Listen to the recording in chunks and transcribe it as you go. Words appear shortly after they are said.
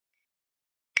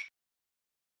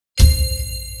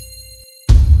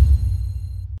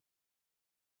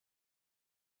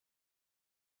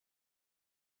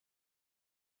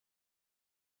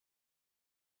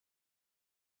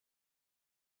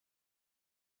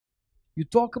You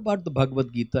talk about the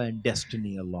Bhagavad Gita and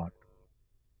destiny a lot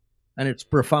and its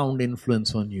profound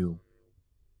influence on you.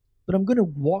 But I'm going to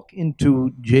walk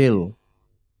into jail.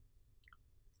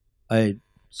 I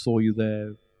saw you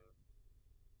there,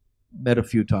 met a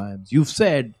few times. You've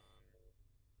said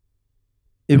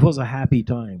it was a happy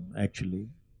time, actually,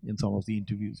 in some of the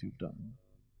interviews you've done.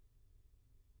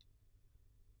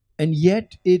 And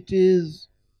yet, it is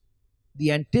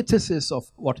the antithesis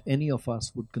of what any of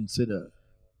us would consider.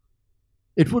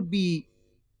 It would be,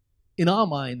 in our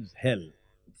minds, hell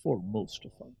for most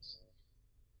of us.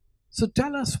 So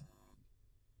tell us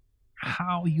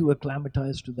how you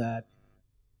acclimatized to that.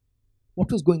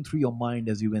 What was going through your mind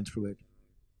as you went through it?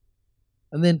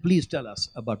 And then please tell us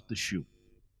about the shoe.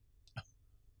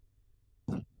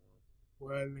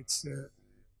 Well, it's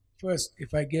first,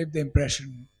 if I gave the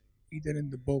impression, either in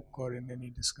the book or in any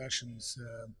discussions,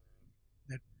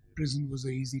 that prison was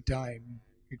an easy time,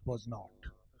 it was not.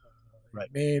 Right.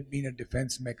 It may have been a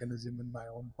defense mechanism in my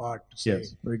own part to say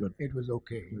Yes, very good. it was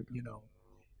okay, you know.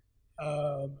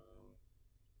 Um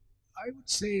I would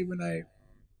say when I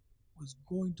was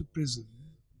going to prison,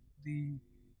 the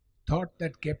thought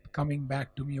that kept coming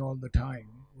back to me all the time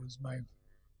was my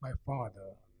father.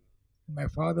 My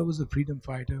father was a freedom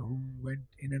fighter who went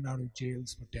in and out of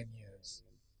jails for 10 years.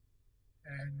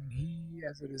 And he,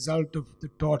 as a result of the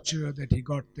torture that he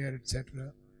got there,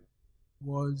 etc.,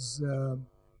 was,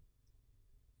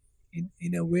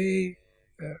 in a way,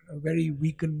 a very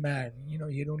weakened man. You know,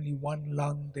 he had only one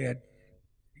lung. They had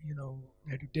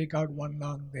to take out one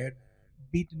lung. They had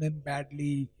beaten him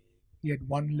badly. He had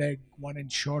one leg 1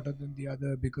 inch shorter than the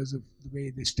other because of the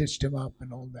way they stitched him up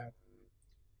and all that.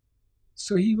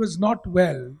 So he was not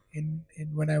well in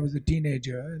when I was a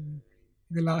teenager, and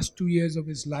in the last 2 years of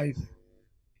his life,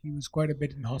 he was quite a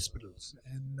bit in hospitals.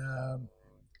 And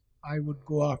I would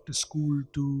go after school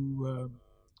to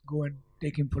go and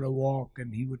take him for a walk,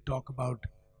 and he would talk about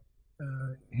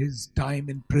his time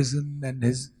in prison and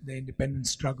the independence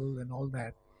struggle and all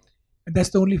that. And that's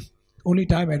the only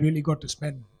time I really got to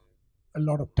spend a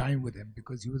lot of time with him,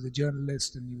 because he was a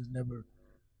journalist and he was never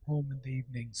home in the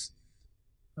evenings.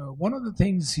 One of the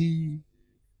things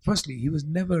firstly, he was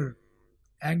never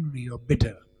angry or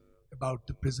bitter about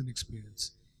the prison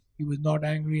experience. He was not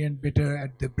angry and bitter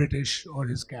at the British or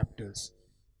his captors.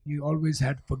 He always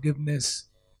had forgiveness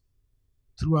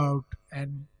throughout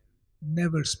and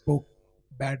never spoke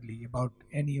badly about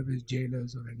any of his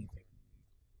jailers or anything.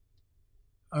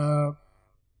 Uh,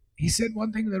 he said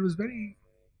one thing that was very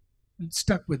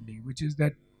stuck with me, which is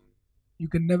that you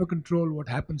can never control what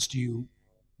happens to you,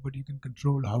 but you can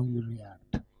control how you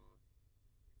react.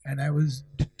 And I was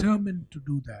determined to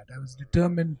do that. I was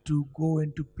determined to go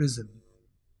into prison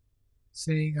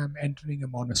saying I'm entering a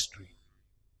monastery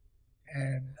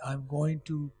and I'm going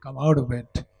to come out of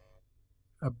it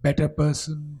a better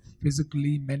person,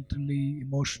 physically, mentally,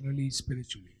 emotionally,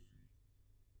 spiritually.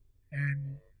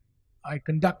 And I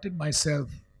conducted myself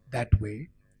that way.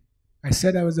 I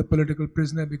said I was a political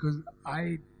prisoner because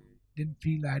I didn't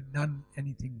feel I had done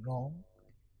anything wrong,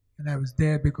 and I was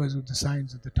there because of the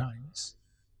signs of the times.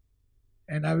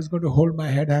 And I was going to hold my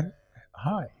head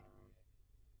high.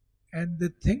 And the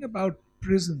thing about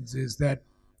prisons is that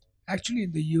actually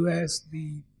in the US,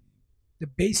 the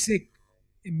basic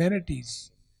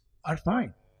amenities are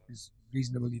fine. There's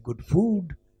reasonably good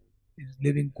food. His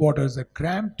living quarters are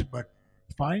cramped, but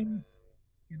fine.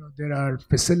 You know, there are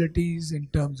facilities in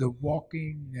terms of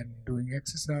walking and doing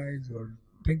exercise or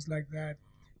things like that.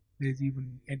 There's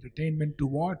even entertainment to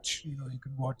watch. You know, you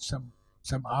can watch some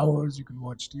hours. You can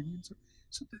watch TV. And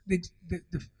so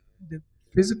the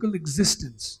physical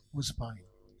existence was fine,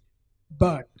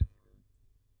 but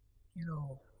you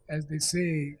know, as they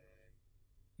say,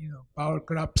 you know, power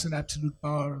corrupts and absolute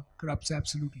power corrupts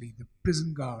absolutely. The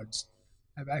prison guards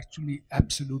have actually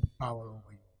absolute power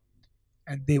over you,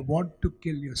 and they want to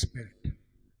kill your spirit.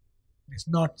 It's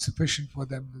not sufficient for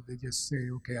them that they just say,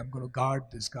 okay, I'm going to guard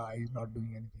this guy, he's not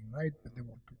doing anything right, but they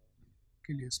want to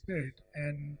kill your spirit.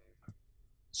 And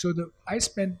so I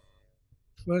spent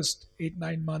first 8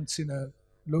 9 months in a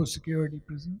low security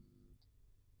prison,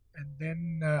 and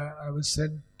then I was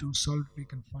sent to solitary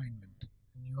confinement.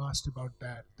 And you asked about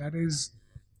that. That is,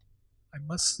 I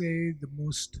must say, the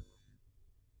most,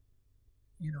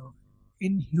 you know,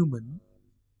 inhuman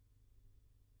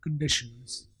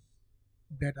conditions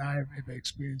that I've ever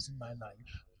experienced in my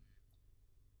life.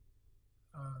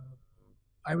 Uh,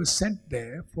 I was sent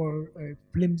there for a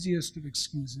flimsiest of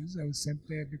excuses. I was sent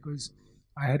there because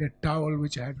I had a towel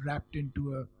which I had wrapped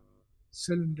into a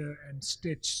cylinder and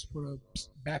stitched for a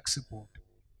back support.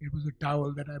 It was a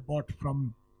towel that I bought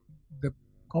from the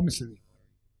commissary.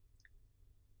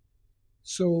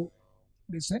 So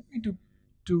they sent me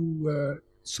to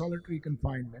solitary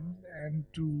confinement, and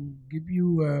to give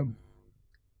you a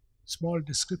small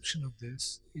description of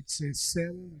this, it's a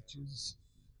cell which is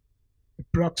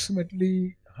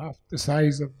approximately half the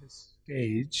size of this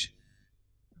stage,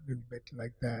 a little bit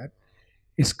like that.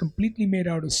 It's completely made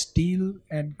out of steel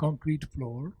and concrete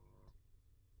floor.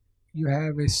 You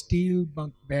have a steel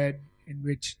bunk bed in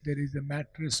which there is a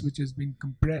mattress which has been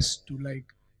compressed to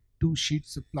like two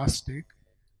sheets of plastic.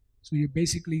 So you're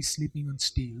basically sleeping on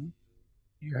steel.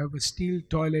 You have a steel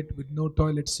toilet with no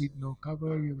toilet seat, no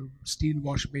cover. You have a steel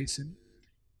wash basin.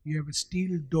 You have a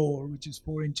steel door which is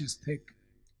 4 inches thick,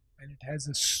 and it has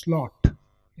a slot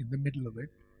in the middle of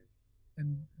it,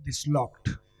 and this locked.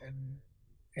 And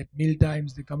at meal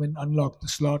times, they come and unlock the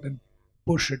slot and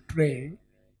push a tray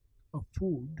of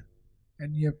food,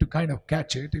 and you have to kind of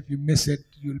catch it. If you miss it,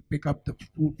 you'll pick up the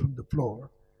food from the floor.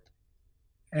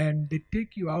 And they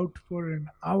take you out for an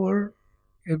hour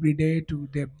every day.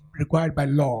 They're required by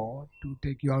law to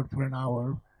take you out for an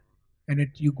hour, and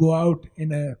you go out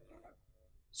in a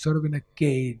sort of in a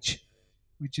cage,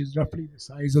 which is roughly the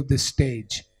size of this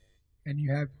stage, and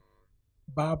you have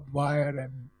barbed wire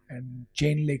and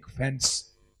chain link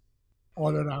fence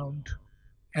all around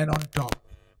and on top,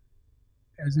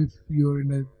 as if you're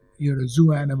a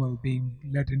zoo animal being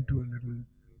let into a little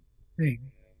thing.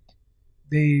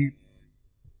 They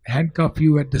handcuff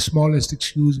you at the smallest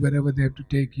excuse wherever they have to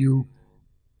take you.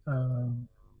 Um,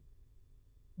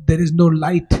 there is no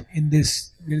light in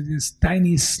this. There is this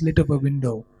tiny slit of a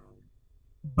window,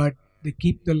 but they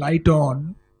keep the light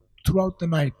on throughout the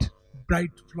night.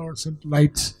 Bright fluorescent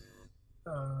lights.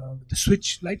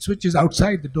 The light switch is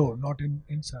outside the door, not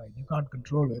inside. You can't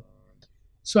control it.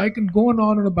 So I can go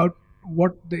on and about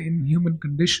what the inhuman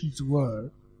conditions were,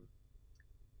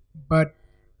 but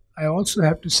I also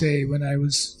have to say, when I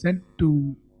was sent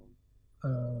to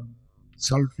uh,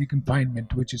 solitary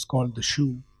confinement, which is called the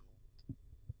shoe,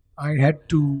 I had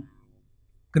to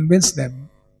convince them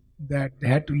that they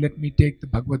had to let me take the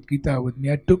Bhagavad Gita with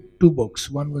me. I took two books.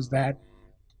 One was that,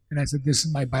 and I said, "This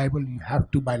is my Bible. You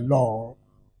have to, by law,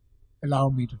 allow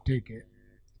me to take it."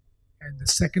 And the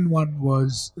second one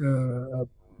was a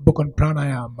book on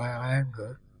pranayam by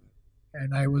Iyengar,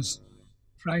 and I was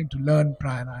trying to learn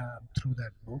pranayam through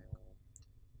that book.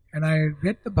 And I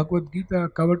read the Bhagavad Gita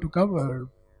cover to cover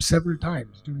several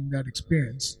times during that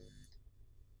experience.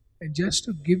 And just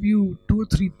to give you two or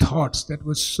three thoughts that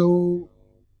were so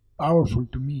powerful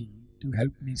to me to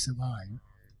help me survive.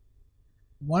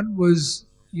 One was,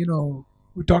 we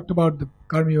talked about the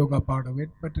Karma Yoga part of it,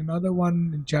 but another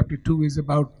one in chapter 2 is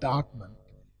about the Atman.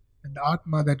 And the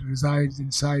Atma that resides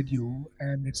inside you,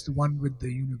 and it's the one with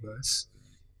the universe,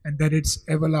 and that it's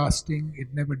everlasting, it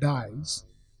never dies.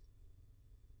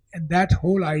 And that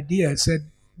whole idea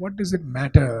said, what does it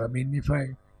matter? I mean, if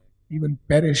I even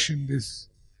perish in this,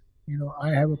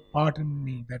 I have a part in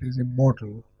me that is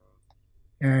immortal,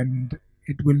 and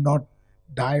it will not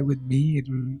die with me, it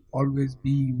will always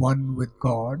be one with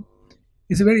God.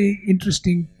 It's a very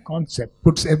interesting concept,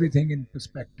 puts everything in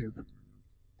perspective.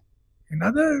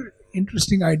 Another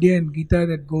interesting idea in Gita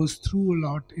that goes through a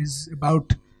lot is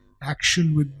about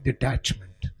action with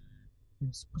detachment.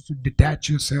 You're supposed to detach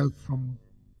yourself from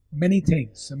many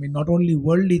things. I mean, not only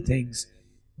worldly things,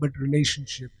 but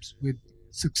relationships with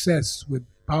success, with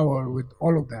power, with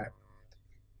all of that.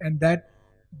 And that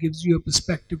gives you a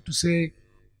perspective to say,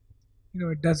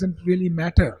 it doesn't really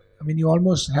matter. I mean, you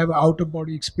almost have an outer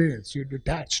body experience. You're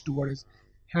detached to what is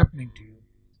happening to you.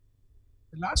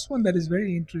 The last one that is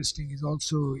very interesting is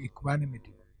also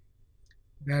equanimity,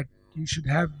 that you should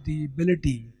have the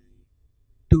ability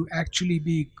to actually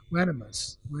be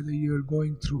equanimous, whether you're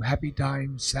going through happy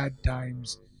times, sad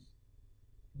times,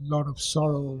 a lot of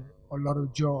sorrow, or a lot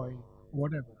of joy,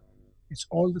 whatever. It's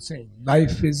all the same.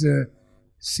 Life is a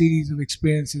series of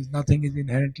experiences. Nothing is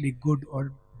inherently good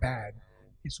or bad.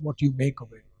 It's what you make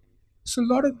of it. So a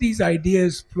lot of these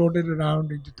ideas floated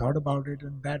around and you thought about it,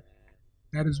 and that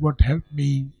is what helped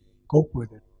me cope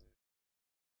with it.